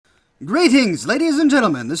Greetings, ladies and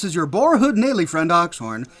gentlemen. This is your boarhood naily friend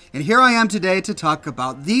Oxhorn, and here I am today to talk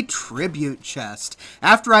about the Tribute Chest.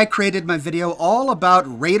 After I created my video all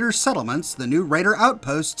about Raider Settlements, the new Raider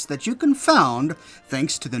Outposts that you can found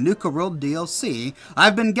thanks to the Nuka World DLC,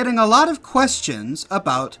 I've been getting a lot of questions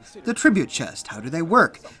about the Tribute Chest. How do they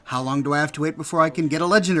work? How long do I have to wait before I can get a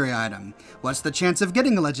legendary item? What's the chance of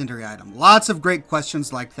getting a legendary item? Lots of great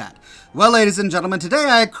questions like that. Well, ladies and gentlemen, today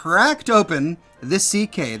I cracked open the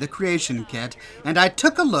CK, the creation kit, and I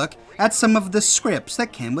took a look at some of the scripts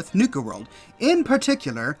that came with Nuka World. In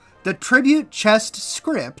particular, the Tribute Chest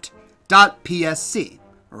script.psc,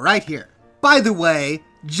 right here. By the way,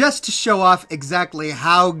 just to show off exactly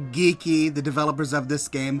how geeky the developers of this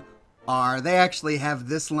game are, they actually have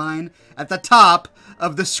this line at the top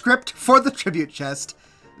of the script for the Tribute Chest.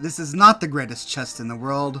 This is not the greatest chest in the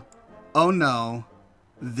world. Oh no,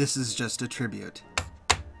 this is just a tribute.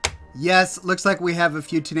 Yes, looks like we have a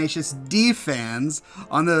few Tenacious D fans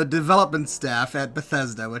on the development staff at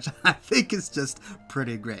Bethesda, which I think is just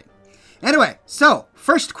pretty great. Anyway, so,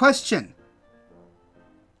 first question.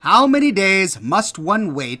 How many days must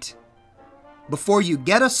one wait before you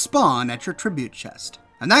get a spawn at your Tribute Chest?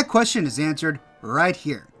 And that question is answered right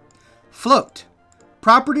here. Float.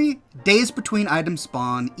 Property days between item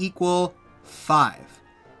spawn equal 5.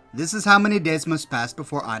 This is how many days must pass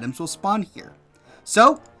before items will spawn here.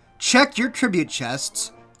 So, check your Tribute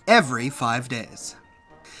Chests every 5 days.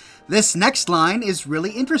 This next line is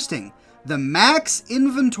really interesting. The max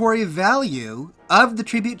inventory value of the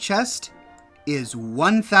Tribute Chest is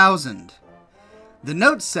 1,000. The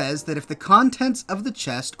note says that if the contents of the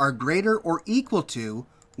chest are greater or equal to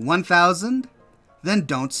 1,000, then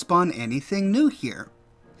don't spawn anything new here.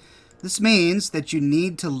 This means that you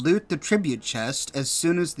need to loot the Tribute Chest as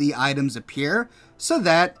soon as the items appear so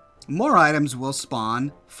that more items will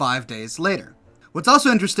spawn 5 days later. What's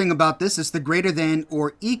also interesting about this is the greater than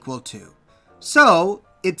or equal to. So,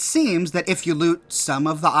 it seems that if you loot some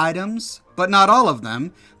of the items, but not all of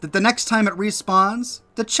them, that the next time it respawns,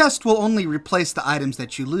 the chest will only replace the items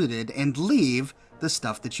that you looted and leave the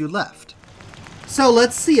stuff that you left. So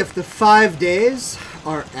let's see if the 5 days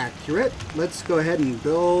are accurate. Let's go ahead and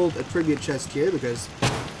build a Tribute Chest here because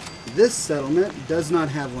this settlement does not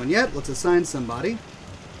have one yet. Let's assign somebody.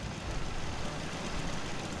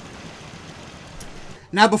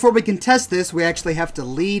 Now, before we can test this, we actually have to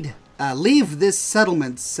leave this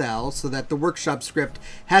settlement cell so that the workshop script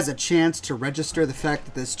has a chance to register the fact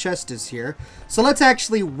that this chest is here. So let's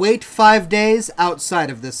actually wait 5 days outside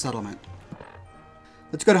of this settlement.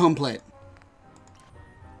 Let's go to home plate.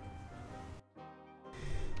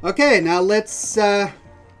 Okay, now let's get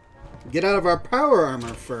out of our power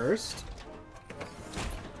armor first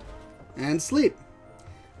and sleep.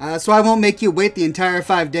 So I won't make you wait the entire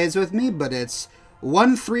 5 days with me, but it's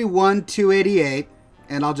 131,288,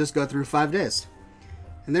 and I'll just go through 5 days.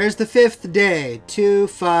 And there's the 5th day,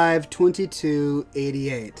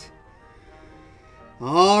 2/5/22/88.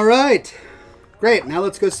 All right, great. Now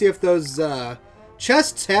let's go see if those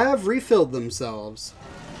chests have refilled themselves.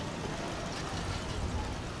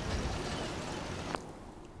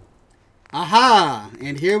 Aha,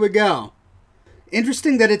 and here we go.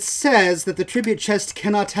 Interesting that it says that the Tribute Chest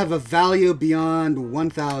cannot have a value beyond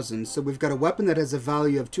 1,000. So we've got a weapon that has a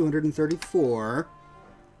value of 234.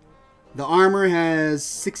 The armor has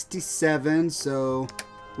 67, so...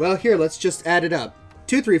 Well, here, let's just add it up.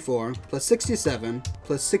 234 plus 67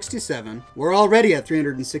 plus 67. We're already at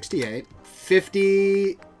 368.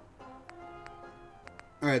 50...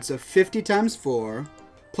 Alright, so 50 times 4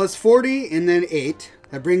 plus 40 and then 8.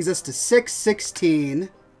 That brings us to 616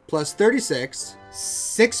 plus 36.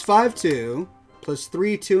 652 plus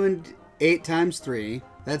 3, 2, and 8 times 3.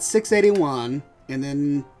 That's 681. And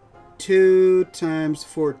then 2 times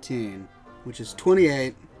 14, which is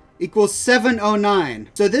 28, equals 709.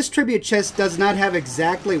 So this Tribute Chest does not have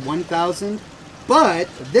exactly 1,000, but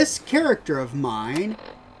this character of mine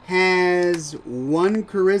has 1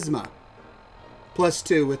 charisma. Plus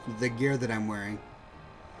 2 with the gear that I'm wearing.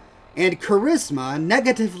 And charisma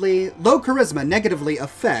low charisma negatively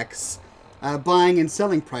affects buying and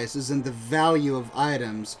selling prices and the value of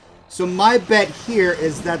items. So my bet here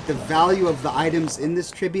is that the value of the items in this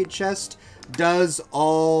Tribute Chest does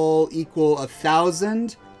all equal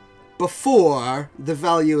 1,000 before the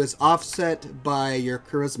value is offset by your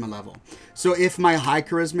charisma level. So if my high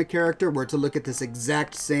charisma character were to look at this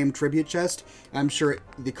exact same Tribute Chest, I'm sure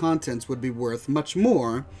the contents would be worth much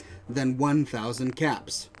more than 1,000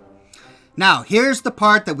 caps. Now, here's the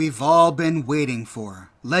part that we've all been waiting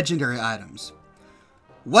for. Legendary items.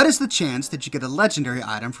 What is the chance that you get a legendary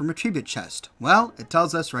item from a Tribute Chest? Well, it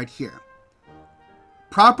tells us right here.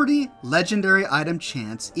 property legendary item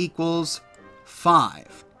chance equals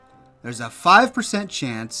 5. There's a 5%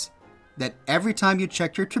 chance that every time you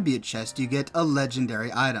check your tribute chest, you get a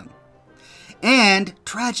legendary item. And,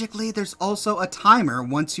 tragically, there's also a timer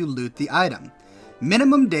once you loot the item.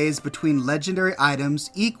 Minimum days between legendary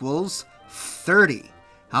items equals 30.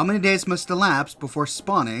 How many days must elapse before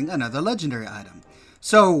spawning another legendary item?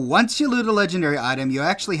 So, once you loot a legendary item, you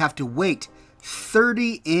actually have to wait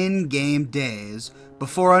 30 in-game days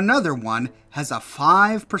before another one has a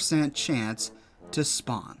 5% chance to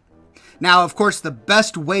spawn. Now, of course, the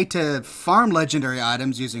best way to farm legendary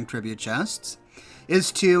items using tribute chests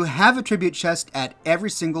is to have a tribute chest at every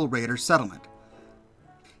single raider settlement.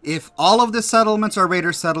 If all of the settlements are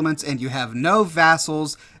raider settlements and you have no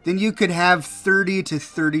vassals, then you could have 30 to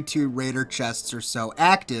 32 raider chests or so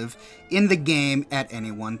active in the game at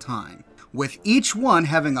any one time, with each one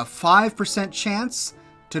having a 5% chance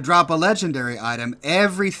to drop a legendary item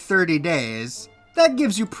every 30 days. That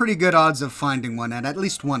gives you pretty good odds of finding one at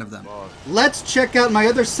least one of them. Let's check out my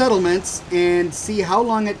other settlements and see how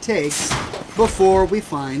long it takes before we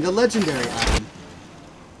find a legendary item.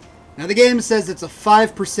 Now the game says it's a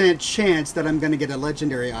 5% chance that I'm going to get a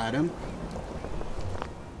legendary item.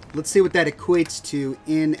 Let's see what that equates to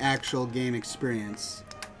in actual game experience.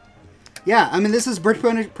 Yeah, I mean, this is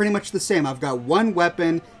pretty much the same. I've got one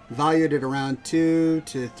weapon valued at around 2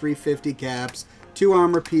 to 350 caps, 2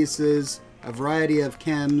 armor pieces, a variety of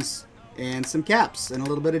chems, and some caps, and a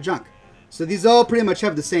little bit of junk. So these all pretty much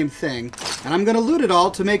have the same thing, and I'm going to loot it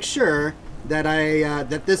all to make sure that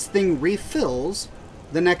that this thing refills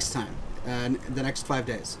the next time, the next 5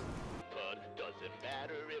 days.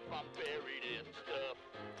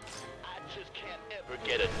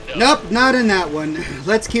 Nope, not in that one.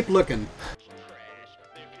 Let's keep looking.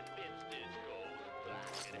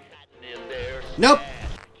 Nope.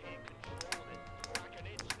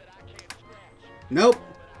 Nope.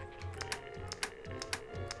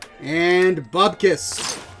 And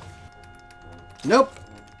Bobkiss. Nope.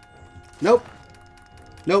 Nope.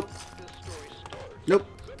 Nope. Nope.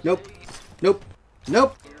 Nope. Nope.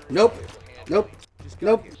 Nope. Nope. Nope.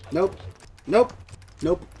 Nope. Nope. Nope.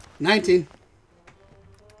 Nope. 19.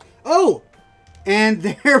 Oh! And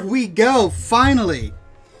there we go, finally!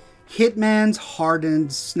 Hitman's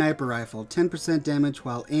Hardened Sniper Rifle. 10% damage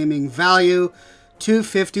while aiming. Value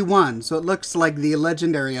 251. So it looks like the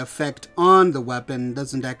legendary effect on the weapon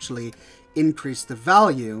doesn't actually increase the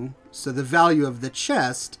value. So the value of the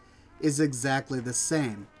chest is exactly the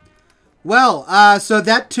same. Well, so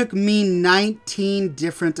that took me 19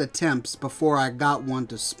 different attempts before I got one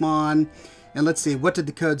to spawn. And let's see, what did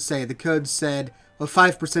the code say? The code said a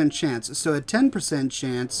 5% chance. So a 10%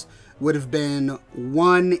 chance would have been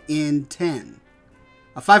 1 in 10.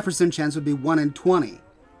 A 5% chance would be 1 in 20.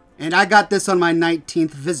 And I got this on my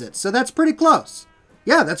 19th visit. So that's pretty close.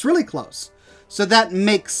 Yeah, that's really close. So that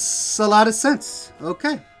makes a lot of sense.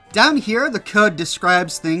 Okay. Down here, the code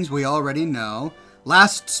describes things we already know.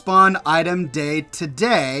 Last spawn item day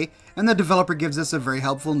today, and the developer gives us a very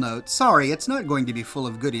helpful note. Sorry, it's not going to be full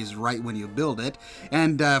of goodies right when you build it.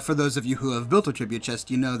 And for those of you who have built a tribute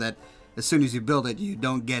chest, you know that as soon as you build it, you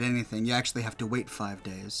don't get anything. You actually have to wait 5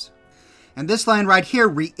 days. And this line right here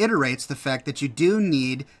reiterates the fact that you do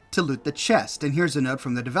need to loot the chest. And here's a note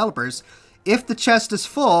from the developers. If the chest is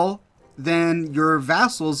full, then your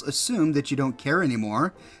vassals assume that you don't care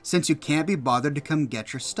anymore, since you can't be bothered to come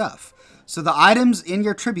get your stuff. So the items in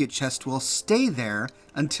your tribute chest will stay there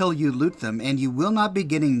until you loot them, and you will not be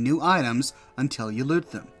getting new items until you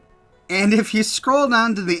loot them. And if you scroll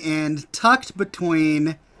down to the end, tucked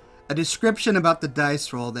between a description about the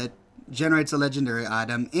dice roll that generates a legendary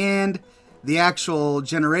item and the actual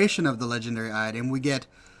generation of the legendary item, we get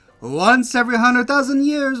once every 100,000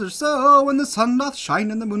 years or so, when the sun doth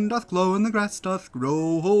shine and the moon doth glow and the grass doth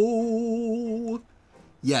grow.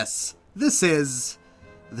 Yes, this is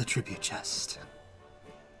the tribute chest.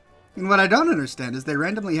 And what I don't understand is they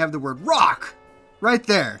randomly have the word rock right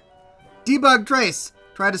there. Debug trace.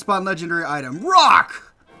 Try to spawn legendary item.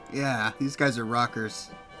 Rock! Yeah, these guys are rockers.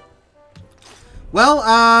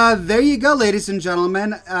 Well, there you go, ladies and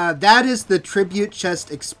gentlemen. That is the tribute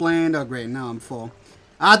chest explained. Oh, great. Now I'm full.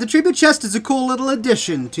 The tribute chest is a cool little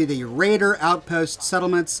addition to the Raider Outpost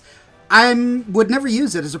settlements. I would never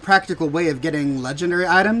use it as a practical way of getting legendary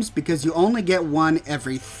items because you only get one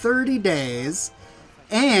every 30 days,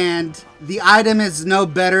 and the item is no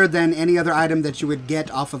better than any other item that you would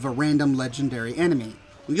get off of a random legendary enemy.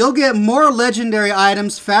 You'll get more legendary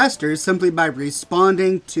items faster simply by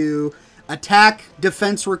responding to attack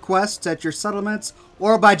defense requests at your settlements,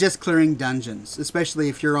 or by just clearing dungeons, especially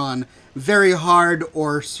if you're on very hard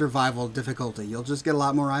or survival difficulty. You'll just get a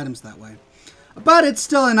lot more items that way. But it's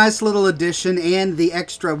still a nice little addition, and the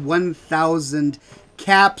extra 1,000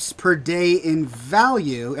 caps per day in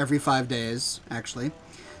value every 5 days, actually,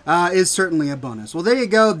 is certainly a bonus. Well, there you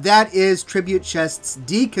go. That is Tribute Chests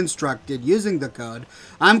deconstructed using the code.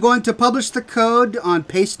 I'm going to publish the code on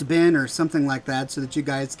Pastebin or something like that so that you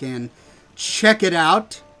guys can check it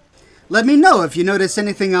out. Let me know if you notice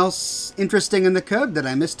anything else interesting in the code that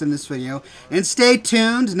I missed in this video. And stay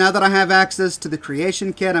tuned. Now that I have access to the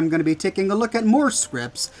creation kit, I'm going to be taking a look at more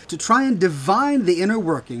scripts to try and divine the inner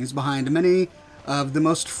workings behind many of the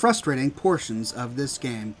most frustrating portions of this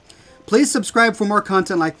game. Please subscribe for more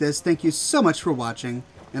content like this. Thank you so much for watching,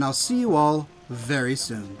 and I'll see you all very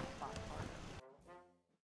soon.